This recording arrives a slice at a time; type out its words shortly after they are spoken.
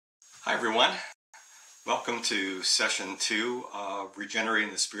Hi everyone, welcome to session 2 of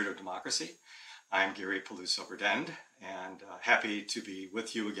Regenerating the Spirit of Democracy. I'm Gary Peluso-Verdend and happy to be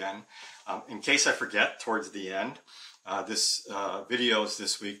with you again. In case I forget towards the end, this videos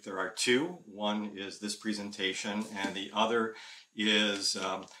this week, there are two. One is this presentation and the other is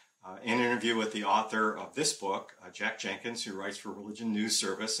an interview with the author of this book, Jack Jenkins, who writes for Religion News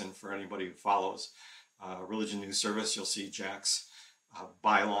Service. And for anybody who follows Religion News Service, you'll see Jack's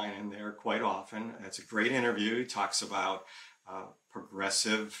byline in there quite often. It's a great interview. He talks about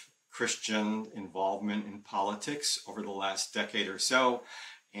progressive Christian involvement in politics over the last decade or so,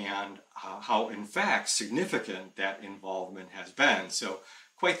 and how in fact significant that involvement has been. So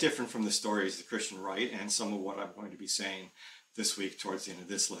quite different from the stories of the Christian right and some of what I'm going to be saying this week towards the end of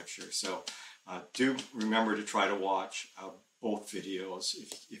this lecture. So do remember to try to watch both videos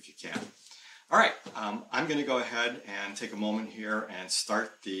if you can. All right, I'm going to go ahead and take a moment here and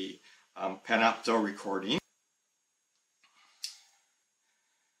start the Panopto recording.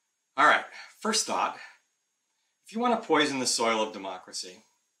 All right, first thought, if you want to poison the soil of democracy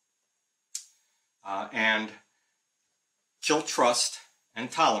and kill trust and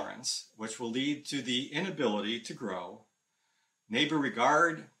tolerance, which will lead to the inability to grow, neighbor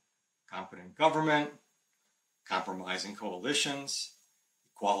regard, competent government, compromising coalitions,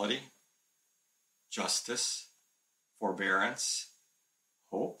 equality, justice, forbearance,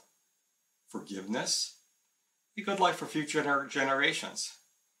 hope, forgiveness, a good life for future generations,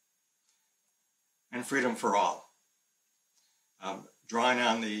 and freedom for all. Drawing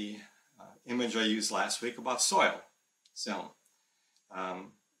on the image I used last week about soil. So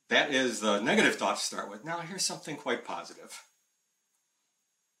that is the negative thought to start with. Now here's something quite positive.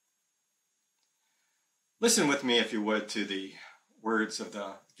 Listen with me, if you would, to the words of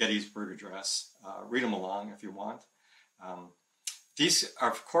the Gettysburg Address. Read them along if you want. These,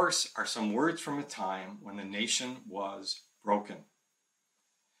 of course, are some words from a time when the nation was broken.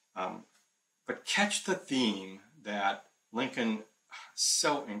 But catch the theme that Lincoln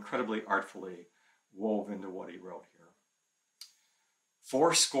so incredibly artfully wove into what he wrote here.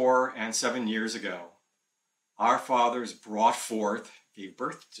 77 years ago, our fathers brought forth, gave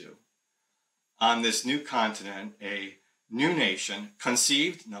birth to, on this new continent, a new nation,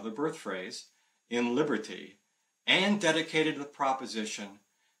 conceived, another birth phrase, in liberty, and dedicated to the proposition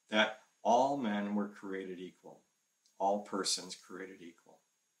that all men were created equal, all persons created equal.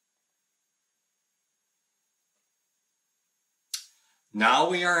 Now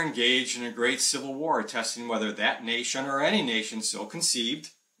we are engaged in a great civil war, testing whether that nation or any nation so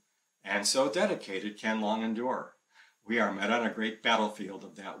conceived and so dedicated can long endure. We are met on a great battlefield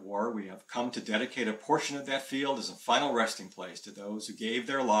of that war. We have come to dedicate a portion of that field as a final resting place to those who gave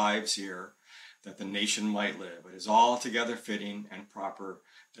their lives here that the nation might live. It is altogether fitting and proper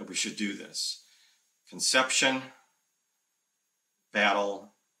that we should do this. Conception,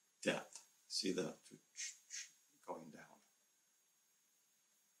 battle, death. See the going down.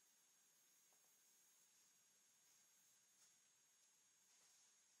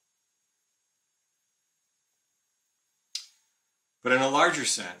 But in a larger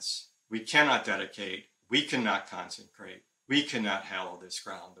sense, we cannot dedicate, we cannot consecrate, we cannot hallow this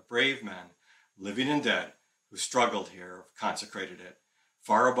ground. The brave men, living and dead, who struggled here, have consecrated it,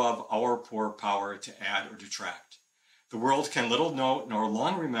 far above our poor power to add or detract. The world can little note nor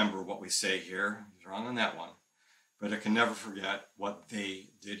long remember what we say here, he's wrong on that one, but it can never forget what they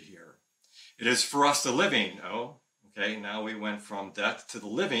did here. It is for us the living, now we went from death to the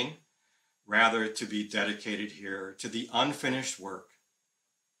living, rather to be dedicated here to the unfinished work,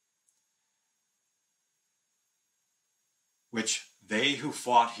 which they who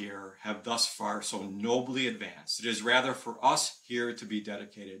fought here have thus far so nobly advanced. It is rather for us here to be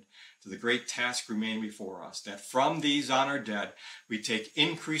dedicated to the great task remaining before us, that from these honored dead we take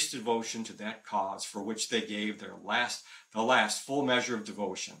increased devotion to that cause for which they gave the last full measure of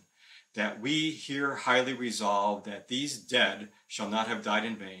devotion, that we here highly resolve that these dead shall not have died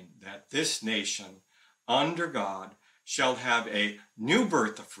in vain, that this nation, under God, shall have a new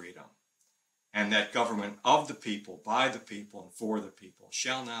birth of freedom, and that government of the people, by the people, and for the people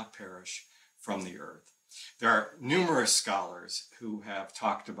shall not perish from the earth. There are numerous scholars who have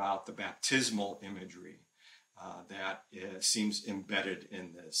talked about the baptismal imagery that seems embedded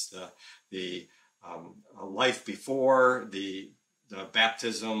in this, the life before the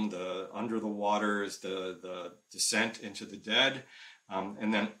baptism, the under the waters, the descent into the dead,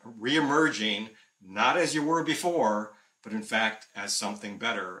 and then re-emerging, not as you were before, but in fact as something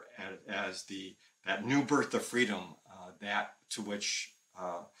better, as that new birth of freedom, that to which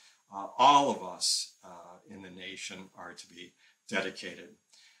all of us in the nation are to be dedicated.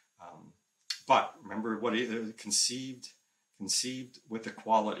 But remember what he conceived with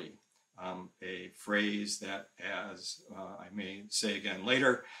equality, a phrase that, as I may say again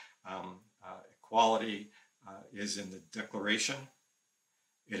later, equality is in the Declaration.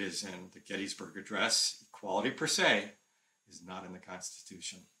 It is in the Gettysburg Address. Equality per se is not in the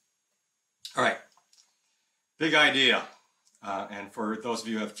Constitution. All right, big idea. And for those of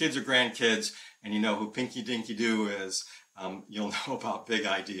you who have kids or grandkids and you know who Pinky Dinky Doo is, you'll know about big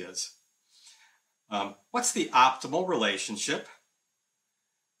ideas. What's the optimal relationship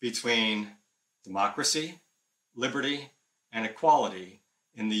between democracy, liberty, and equality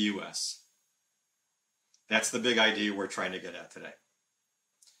in the U.S.? That's the big idea we're trying to get at today.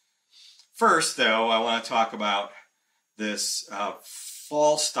 First, though, I want to talk about this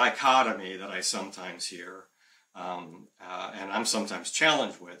false dichotomy that I sometimes hear, and I'm sometimes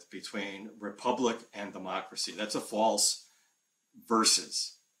challenged with, between republic and democracy. That's a false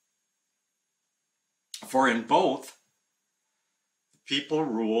versus. For in both, people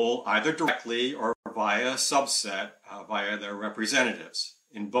rule either directly or via a subset, via their representatives,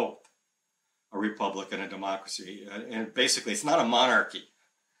 in both a republic and a democracy. And basically, it's not a monarchy.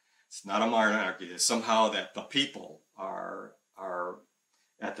 It's not a monarchy. It's somehow that the people are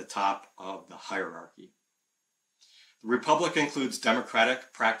at the top of the hierarchy. The republic includes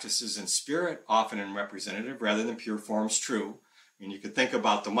democratic practices in spirit, often in representative rather than pure forms true. I mean, you could think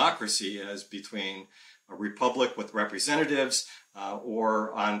about democracy as between a republic with representatives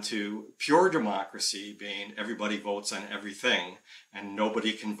or onto pure democracy being everybody votes on everything and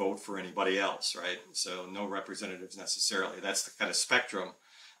nobody can vote for anybody else, right? So no representatives necessarily. That's the kind of spectrum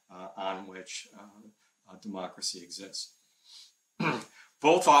on which democracy exists.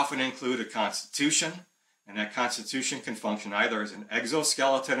 Both often include a constitution, and that constitution can function either as an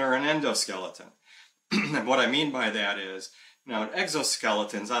exoskeleton or an endoskeleton. And what I mean by that is, an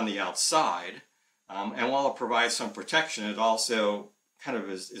exoskeleton's on the outside, and while it provides some protection, it also kind of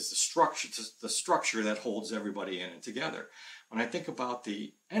is the structure that holds everybody in and together. When I think about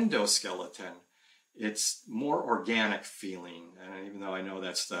the endoskeleton, it's more organic feeling, and even though I know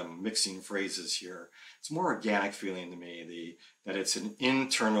that's the mixing phrases here, it's more organic feeling to me, that it's an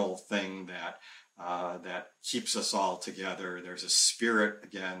internal thing that keeps us all together. There's a spirit,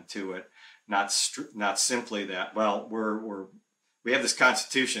 again, to it, not simply that, well, we have this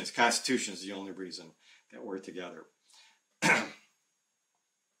constitution. This constitution is the only reason that we're together.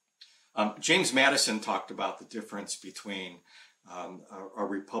 James Madison talked about the difference between a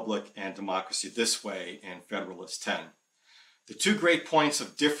republic and democracy this way in Federalist 10. The two great points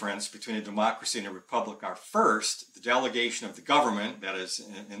of difference between a democracy and a republic are, first, the delegation of the government, that is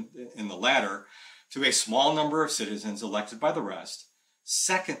in the latter, to a small number of citizens elected by the rest.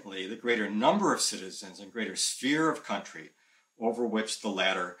 Secondly, the greater number of citizens and greater sphere of country over which the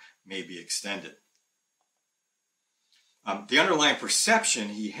latter may be extended. The underlying perception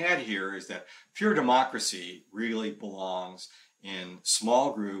he had here is that pure democracy really belongs in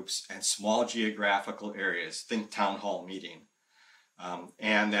small groups and small geographical areas, think town hall meeting,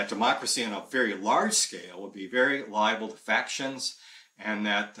 and that democracy on a very large scale would be very liable to factions and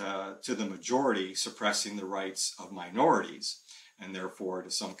that to the majority suppressing the rights of minorities and therefore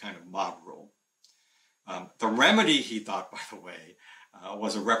to some kind of mob rule. The remedy, he thought, by the way,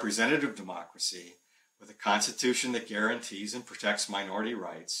 was a representative democracy with a constitution that guarantees and protects minority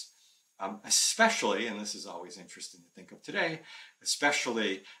rights, especially, and this is always interesting to think of today,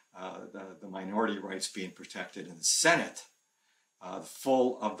 especially the minority rights being protected in the Senate,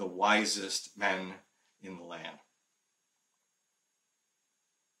 full of the wisest men in the land.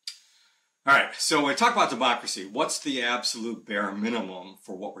 All right, so when we talk about democracy, what's the absolute bare minimum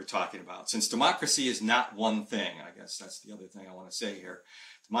for what we're talking about? Since democracy is not one thing, I guess that's the other thing I want to say here.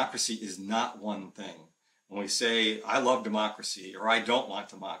 Democracy is not one thing. When we say, I love democracy or I don't want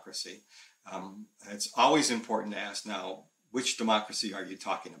democracy, it's always important to ask now, which democracy are you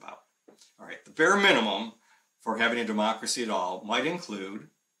talking about? All right, the bare minimum for having a democracy at all might include,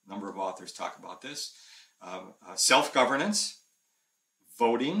 a number of authors talk about this, self-governance,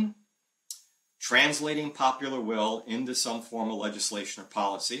 voting, translating popular will into some form of legislation or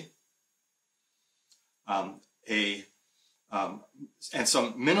policy, and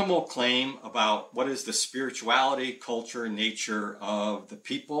some minimal claim about what is the spirituality, culture, nature of the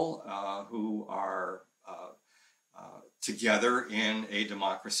people who are together in a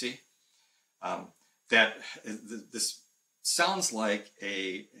democracy. This sounds like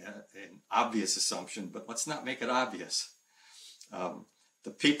an obvious assumption, but let's not make it obvious.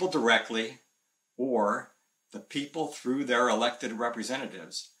 The people directly or the people through their elected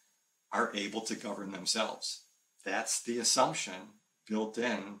representatives are able to govern themselves. That's the assumption built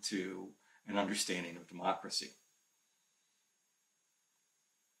into an understanding of democracy.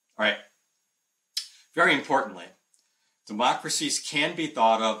 All right. Very importantly, democracies can be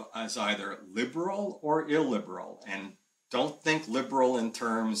thought of as either liberal or illiberal. And don't think liberal in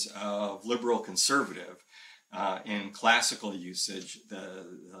terms of liberal conservative. In classical usage, the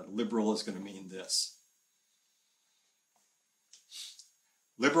liberal is going to mean this.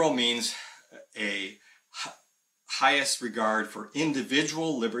 Liberal means a highest regard for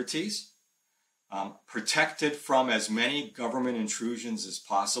individual liberties, protected from as many government intrusions as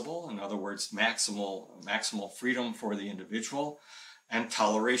possible. In other words, maximal freedom for the individual, and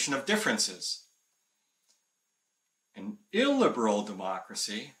toleration of differences. An illiberal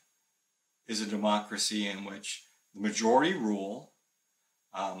democracy is a democracy in which the majority rule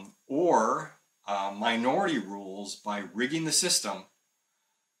or minority rules by rigging the system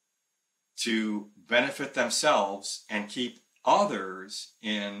to benefit themselves and keep others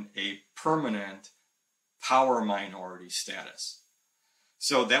in a permanent power minority status.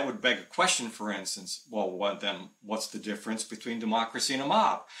 So that would beg a question, for instance, well, what's the difference between democracy and a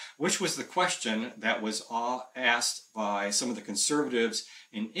mob? Which was the question that was asked by some of the conservatives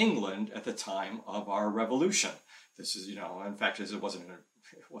in England at the time of our revolution. This is, in fact, it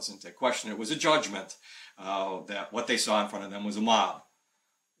wasn't a question, it was a judgment that what they saw in front of them was a mob.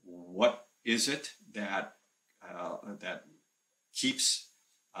 What is it that keeps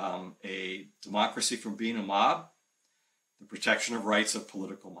a democracy from being a mob? The protection of rights of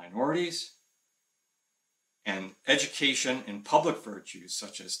political minorities, and education in public virtues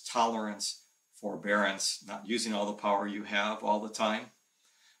such as tolerance, forbearance, not using all the power you have all the time,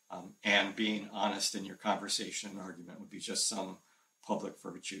 and being honest in your conversation and argument would be just some public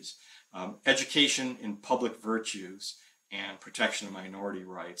virtues. Education in public virtues and protection of minority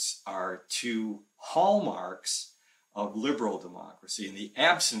rights are two hallmarks of liberal democracy, and the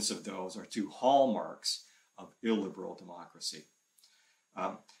absence of those are two hallmarks of illiberal democracy.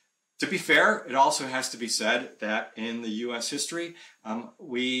 To be fair, it also has to be said that in the U.S. history,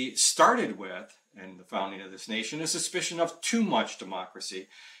 we started with, in the founding of this nation, a suspicion of too much democracy,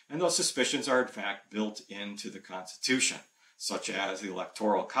 and those suspicions are in fact built into the Constitution, such as the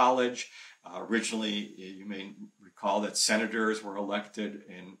Electoral College. Originally, you may recall that senators were elected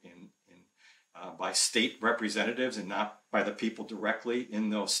by state representatives and not by the people directly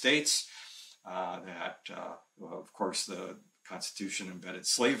in those states. Of course, the Constitution embedded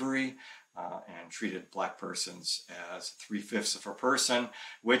slavery and treated black persons as 3/5 of a person,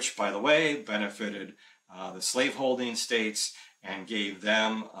 which, by the way, benefited the slaveholding states and gave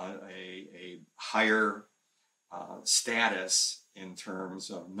them a higher status in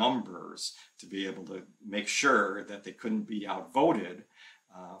terms of numbers to be able to make sure that they couldn't be outvoted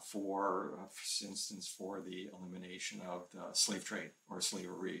for instance, for the elimination of the slave trade, or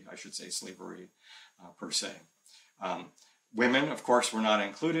slavery, I should say slavery per se. Women, of course, were not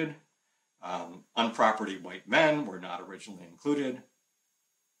included. Unproperty white men were not originally included.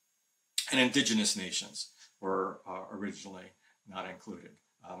 And indigenous nations were originally not included.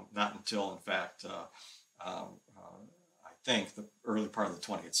 Not until, in fact, I think the early part of the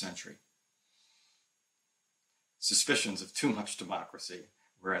 20th century. Suspicions of too much democracy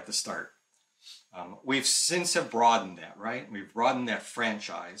were at the start. We've since have broadened that, right? We've broadened that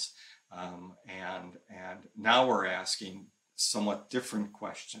franchise, and now we're asking somewhat different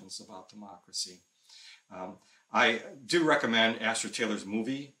questions about democracy. I do recommend Astra Taylor's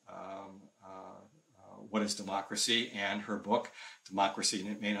movie, What is Democracy, and her book, Democracy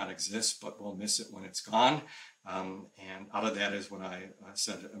May Not Exist, but We'll Miss It When It's Gone. And out of that is what I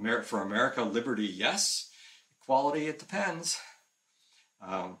said, for America, liberty, yes. Equality, it depends.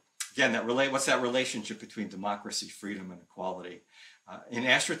 Again, what's that relationship between democracy, freedom, and equality? In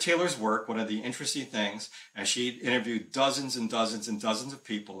Astra Taylor's work, one of the interesting things, as she interviewed dozens and dozens and dozens of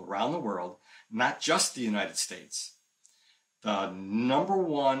people around the world, not just the United States, the number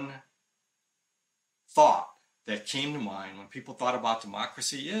one thought that came to mind when people thought about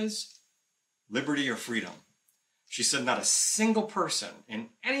democracy is liberty or freedom. She said not a single person in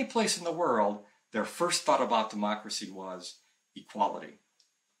any place in the world, their first thought about democracy was equality.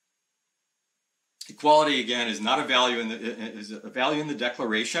 Equality, again, is not a value in the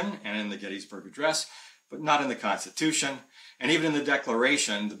Declaration and in the Gettysburg Address, but not in the Constitution. And even in the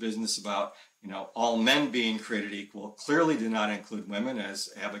Declaration, the business about all men being created equal clearly did not include women, as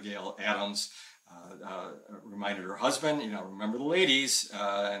Abigail Adams reminded her husband. Remember the ladies,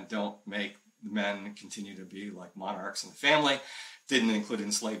 and don't make men continue to be like monarchs in the family. Didn't include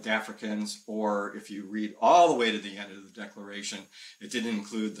enslaved Africans, or if you read all the way to the end of the Declaration, it didn't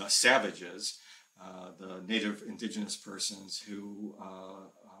include the savages. the native indigenous persons who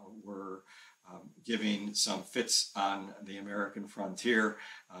were giving some fits on the American frontier,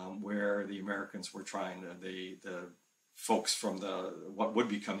 where the Americans were trying to, the folks from what would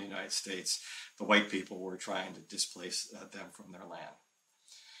become the United States, the white people were trying to displace them from their land.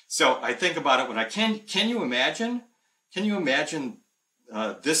 So I think about it when can you imagine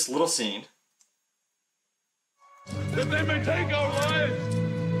this little scene? That they may take our lives,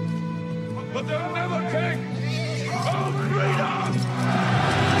 but they'll never take our freedom!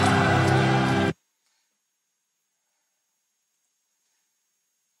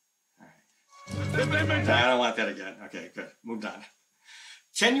 I don't want that again. Okay, good. Moved on.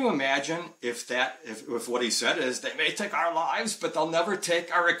 Can you imagine if what he said is they may take our lives, but they'll never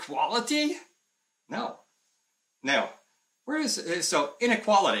take our equality? No. So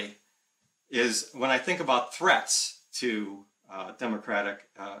inequality is, when I think about threats to democratic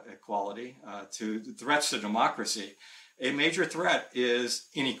equality, to threats to democracy, a major threat is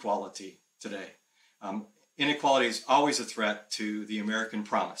inequality today. Inequality is always a threat to the American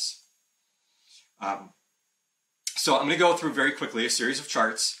promise. So I'm going to go through very quickly a series of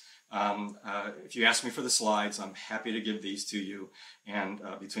charts. If you ask me for the slides, I'm happy to give these to you. And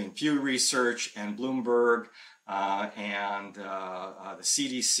between Pew Research and Bloomberg and the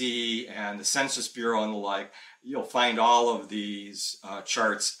CDC and the Census Bureau and the like, you'll find all of these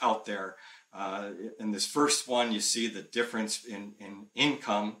charts out there. In this first one, you see the difference in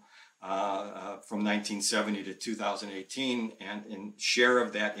income from 1970 to 2018, and in share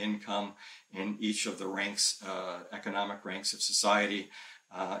of that income in each of the ranks, economic ranks of society,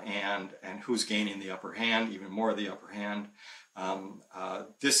 and who's gaining the upper hand, even more of the upper hand.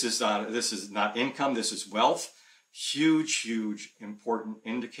 This is not income. This is wealth. Huge, important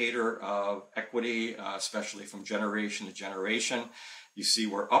indicator of equity, especially from generation to generation. You see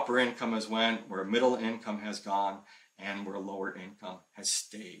where upper income has went, where middle income has gone, and where lower income has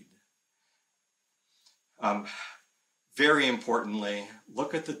stayed. Very importantly,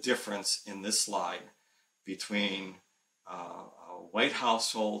 look at the difference in this slide between white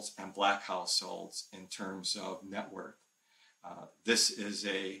households and black households in terms of net worth. This is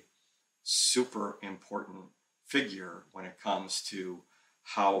a super important figure when it comes to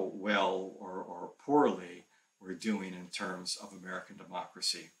how well or poorly we're doing in terms of American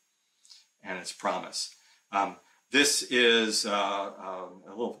democracy and its promise. This is a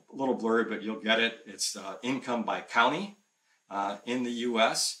little blurry, but you'll get it. It's income by county in the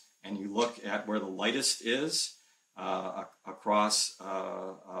U.S., and you look at where the lightest is across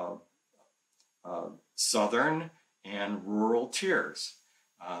southern and rural tiers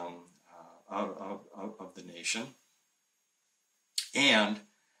of the nation. And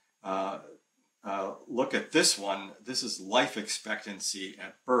look at this one. This is life expectancy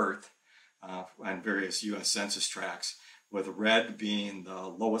at birth and various U.S. Census tracts, with red being the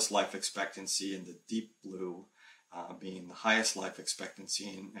lowest life expectancy and the deep blue being the highest life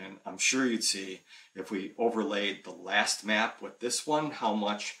expectancy. And I'm sure you'd see, if we overlaid the last map with this one, how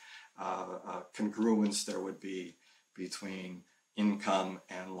much congruence there would be between income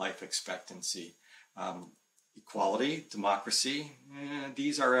and life expectancy. Equality, democracy,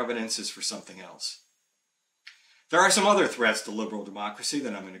 these are evidences for something else. There are some other threats to liberal democracy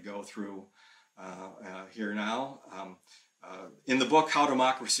that I'm going to go through here now. In the book, How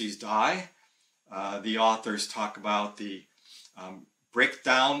Democracies Die, the authors talk about the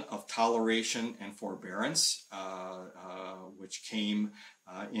breakdown of toleration and forbearance, which came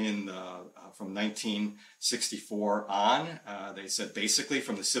from 1964 on. They said basically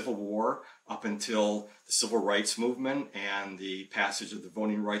from the Civil War up until the Civil Rights Movement and the passage of the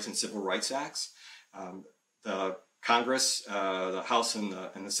Voting Rights and Civil Rights Acts, the Congress, the House and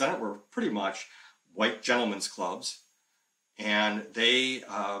the Senate were pretty much white gentlemen's clubs, and they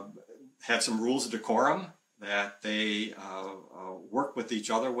had some rules of decorum that they worked with each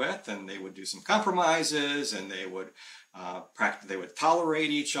other with, and they would do some compromises, and they would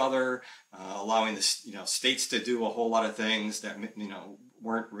tolerate each other, allowing the states to do a whole lot of things that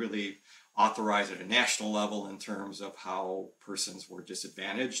weren't really authorized at a national level in terms of how persons were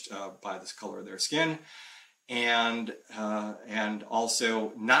disadvantaged by the color of their skin, and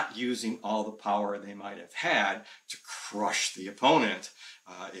also not using all the power they might have had to crush the opponent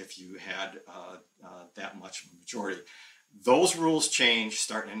if you had that much of a majority. Those rules changed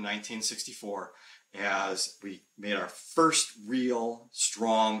starting in 1964 as we made our first real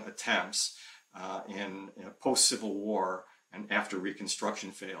strong attempts in post-Civil War and after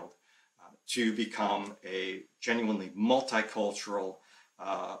Reconstruction failed to become a genuinely multicultural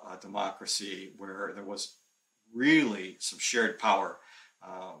democracy where there was really some shared power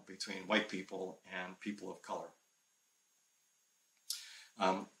between white people and people of color.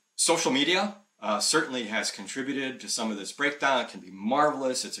 Social media certainly has contributed to some of this breakdown. It can be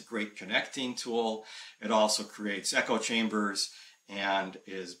marvelous. It's a great connecting tool. It also creates echo chambers and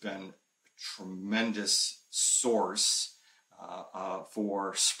has been a tremendous source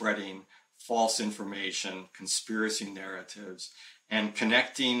for spreading false information, conspiracy narratives, and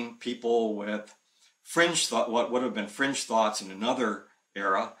connecting people with fringe thought, what would have been fringe thoughts in another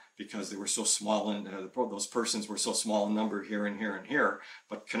era, because they were so small and those persons were so small in number here and here and here,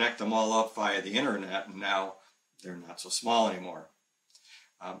 but connect them all up via the internet, and now they're not so small anymore.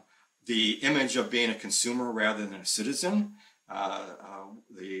 The image of being a consumer rather than a citizen,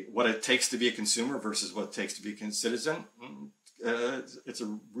 what it takes to be a consumer versus what it takes to be a citizen, it's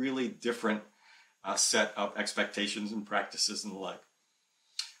a really different set of expectations and practices and the like.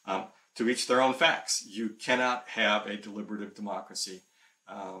 To each their own facts. You cannot have a deliberative democracy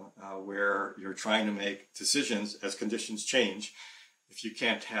where you're trying to make decisions as conditions change if you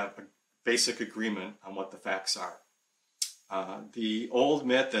can't have a basic agreement on what the facts are. The old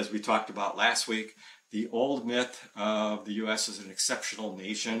myth, as we talked about last week, the old myth of the U.S. as an exceptional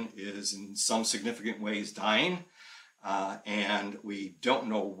nation is in some significant ways dying, and we don't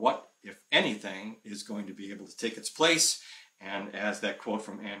know what, if anything, is going to be able to take its place. And as that quote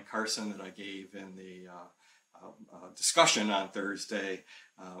from Ann Carson that I gave in the discussion on Thursday,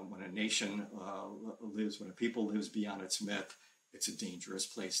 when a nation lives, when a people lives beyond its myth, it's a dangerous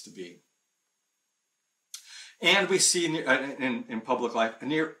place to be. And we see in public life a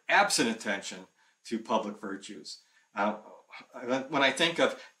near absent attention to public virtues. When I think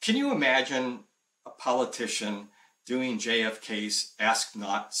of, can you imagine a politician doing JFK's Ask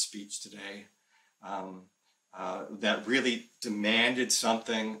Not speech today? That really demanded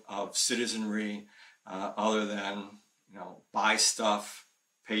something of citizenry other than, buy stuff,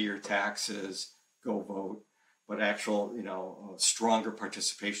 pay your taxes, go vote, but actual, stronger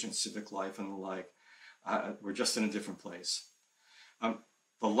participation in civic life and the like. We're just in a different place.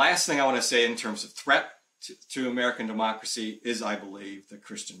 The last thing I want to say in terms of threat to American democracy is, I believe, the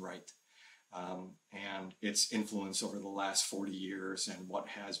Christian right and its influence over the last 40 years and what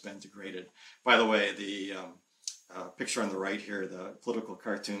has been degraded. By the way, the picture on the right here, the political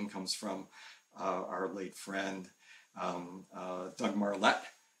cartoon, comes from our late friend Doug Marlette,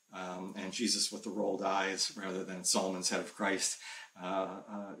 and Jesus with the rolled eyes rather than Solomon's head of Christ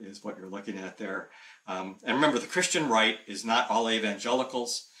is what you're looking at there. And remember, the Christian right is not all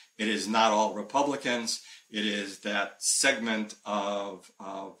evangelicals. It is not all Republicans. It is that segment of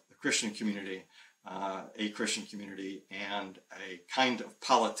the Christian community, a Christian community, and a kind of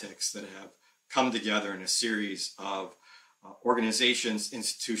politics that have come together in a series of organizations,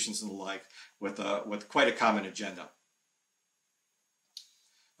 institutions, and the like, with quite a common agenda.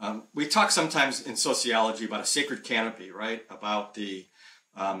 We talk sometimes in sociology about a sacred canopy, right? About the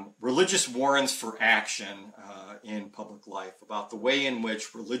religious warrants for action in public life, about the way in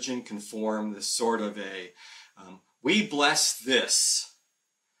which religion can form this sort of a, we bless this,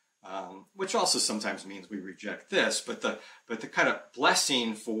 which also sometimes means we reject this, but the kind of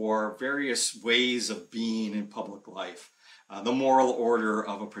blessing for various ways of being in public life, the moral order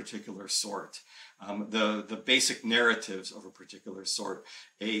of a particular sort, the basic narratives of a particular sort,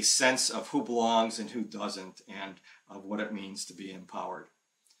 a sense of who belongs and who doesn't, and of what it means to be empowered.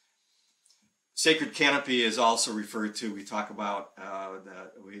 Sacred canopy is also referred to, we talk about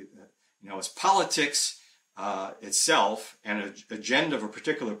as politics itself and an agenda of a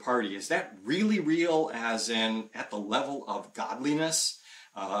particular party. Is that really real, as in at the level of godliness,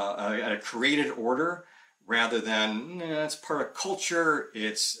 at a created order, rather than it's part of culture?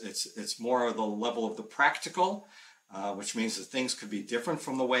 It's more of the level of the practical, which means that things could be different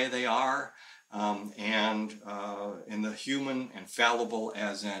from the way they are, and in the human and fallible,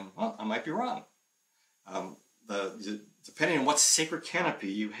 as in, well, I might be wrong. Depending on what sacred canopy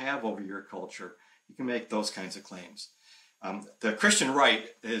you have over your culture, you can make those kinds of claims. The Christian right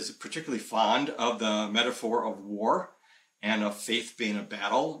is particularly fond of the metaphor of war and of faith being a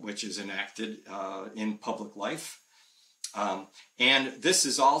battle, which is enacted in public life. And this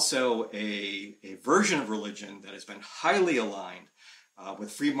is also a version of religion that has been highly aligned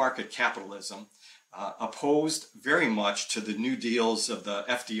with free market capitalism, opposed very much to the New Deals of the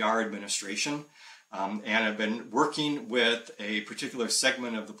FDR administration, and have been working with a particular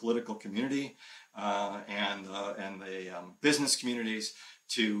segment of the political community and the business communities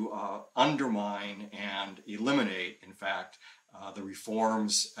to undermine and eliminate, in fact, the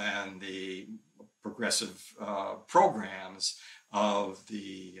reforms and the progressive programs of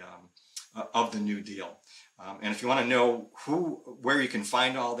the New Deal. And if you want to know where you can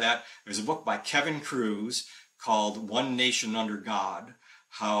find all that, there's a book by Kevin Kruse called One Nation Under God,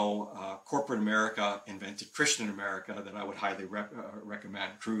 how corporate America invented Christian America, that I would highly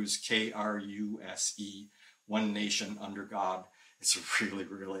recommend. Kruse, Kruse, One Nation Under God. It's a really,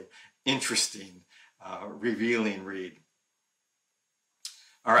 really interesting, revealing read.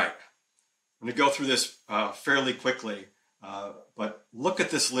 All right, I'm going to go through this fairly quickly, but look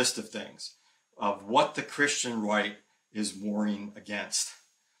at this list of things of what the Christian right is warring against.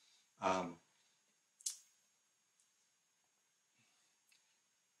 A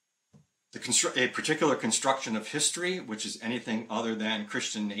particular construction of history, which is anything other than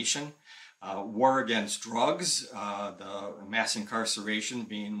Christian nation. War against drugs, the mass incarceration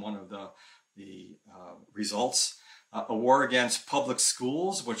being one of the results. A war against public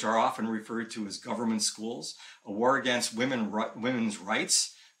schools, which are often referred to as government schools. A war against women's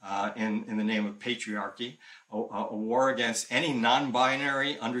rights in the name of patriarchy. A war against any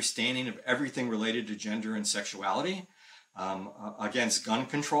non-binary understanding of everything related to gender and sexuality. Against gun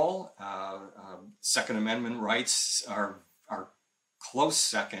control. Second Amendment rights are close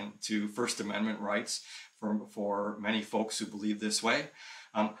second to First Amendment rights for many folks who believe this way.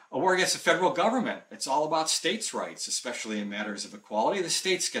 A war against the federal government. It's all about states' rights, especially in matters of equality. The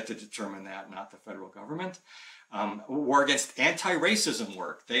states get to determine that, not the federal government. A war against anti-racism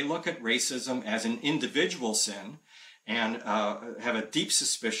work. They look at racism as an individual sin and have a deep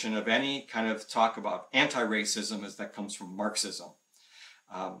suspicion of any kind of talk about anti-racism as that comes from Marxism.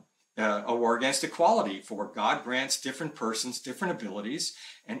 A war against equality, for God grants different persons different abilities,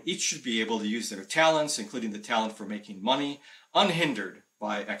 and each should be able to use their talents, including the talent for making money, unhindered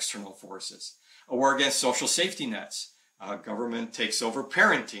by external forces. A war against social safety nets. Government takes over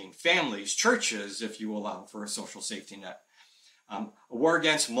parenting, families, churches, if you allow for a social safety net. A war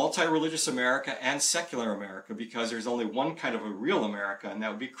against multi-religious America and secular America, because there's only one kind of a real America, and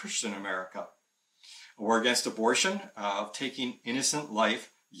that would be Christian America. A war against abortion, taking innocent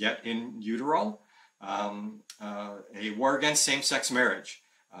life yet in utero. A war against same-sex marriage,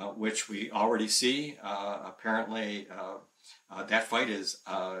 which we already see. Apparently, that fight is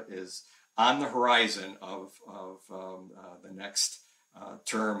on the horizon of the next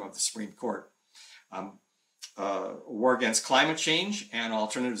term of the Supreme Court. War against climate change and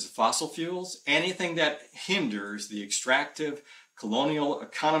alternatives to fossil fuels. Anything that hinders the extractive colonial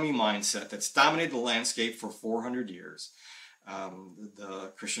economy mindset that's dominated the landscape for 400 years.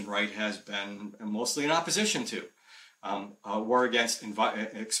 The Christian right has been mostly in opposition to. A war against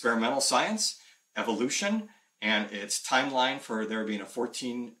experimental science, evolution, and its timeline for there being a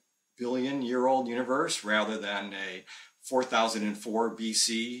 14 billion-year-old universe rather than a 4004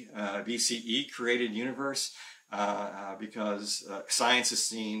 BCE created universe, because science is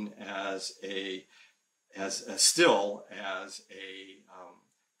seen as still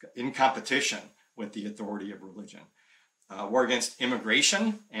in competition with the authority of religion. War against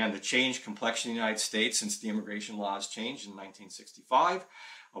immigration and the changed complexion of the United States since the immigration laws changed in 1965.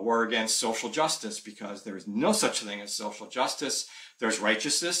 A war against social justice, because there is no such thing as social justice. There's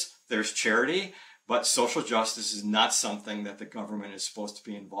righteousness, there's charity, but social justice is not something that the government is supposed to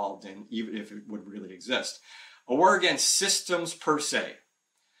be involved in, even if it would really exist. A war against systems per se.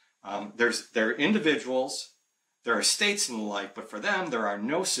 There are individuals, there are states and the like, but for them, there are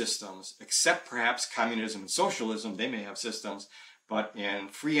no systems, except perhaps communism and socialism. They may have systems, but in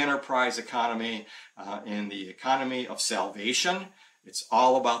free enterprise economy, in the economy of salvation, it's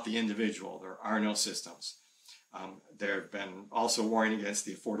all about the individual. There are no systems. There have been also warring against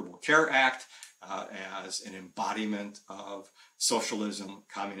the Affordable Care Act as an embodiment of socialism,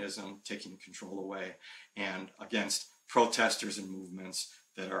 communism, taking control away, and against protesters and movements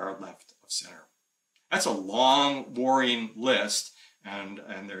that are left of center. That's a long warring list, and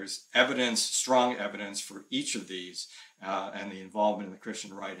there's evidence, strong evidence for each of these and the involvement of the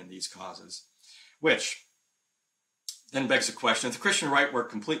Christian right in these causes, which then begs the question, if the Christian right were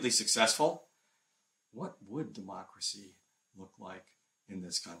completely successful, what would democracy look like in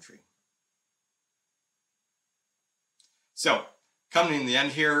this country? So, coming to the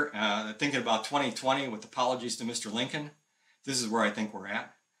end here, thinking about 2020 with apologies to Mr. Lincoln, this is where I think we're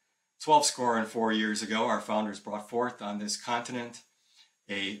at. 4 years ago, our founders brought forth on this continent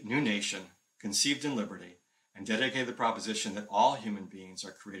a new nation conceived in liberty and dedicated the proposition that all human beings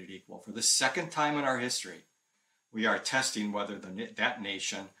are created equal. For the second time in our history, we are testing whether that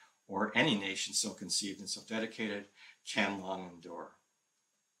nation or any nation so conceived and so dedicated can long endure.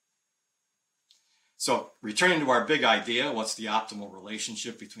 So, returning to our big idea, what's the optimal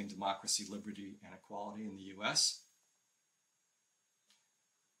relationship between democracy, liberty, and equality in the U.S.?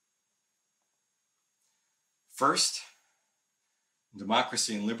 First,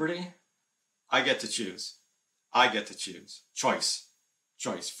 democracy and liberty, I get to choose. I get to choose. Choice.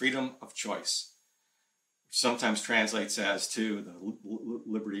 Choice. Freedom of choice. Which sometimes translates as to the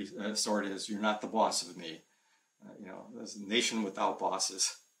liberty sword is, you're not the boss of me. There's a nation without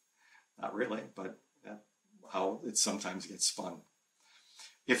bosses. Not really, but that's how it sometimes gets spun.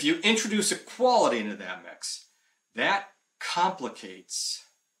 If you introduce equality into that mix, that complicates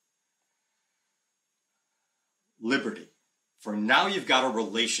liberty. For now you've got a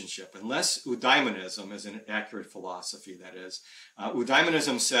relationship, unless eudaimonism is an accurate philosophy, that is.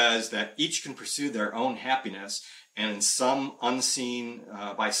 Eudaimonism says that each can pursue their own happiness, and in some unseen,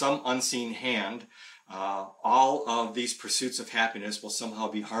 by some unseen hand, all of these pursuits of happiness will somehow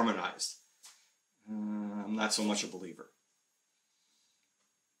be harmonized. I'm not so much a believer.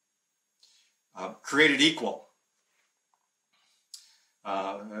 Created equal.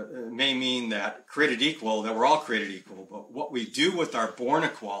 It may mean that created equal, that we're all created equal, but what we do with our born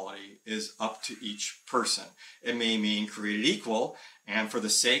equality is up to each person. It may mean created equal, and for the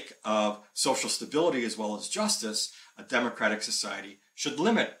sake of social stability as well as justice, a democratic society should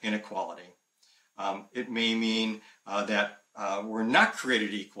limit inequality. It may mean that we're not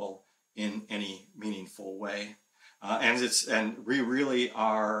created equal in any meaningful way. And we really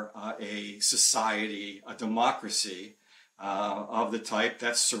are a society, a democracy, of the type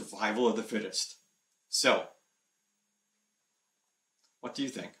that's survival of the fittest. So, what do you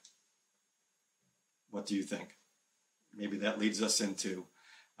think? What do you think? Maybe that leads us into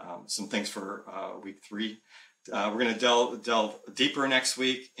some things for week 3. We're going to delve deeper next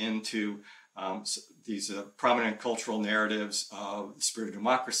week into these prominent cultural narratives of the spirit of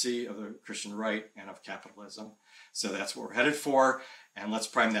democracy, of the Christian right, and of capitalism. So that's what we're headed for. And let's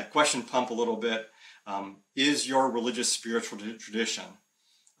prime that question pump a little bit. Is your religious spiritual tradition,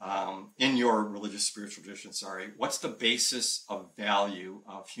 in your religious spiritual tradition, what's the basis of value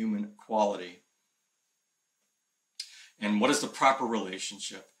of human equality? And what is the proper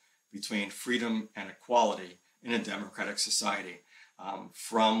relationship between freedom and equality in a democratic society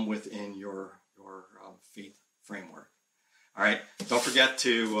from within your faith framework? All right, don't forget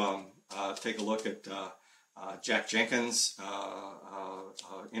to take a look at Jack Jenkins'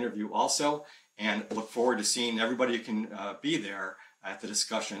 interview also, and look forward to seeing everybody who can be there at the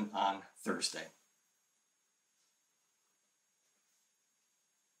discussion on Thursday.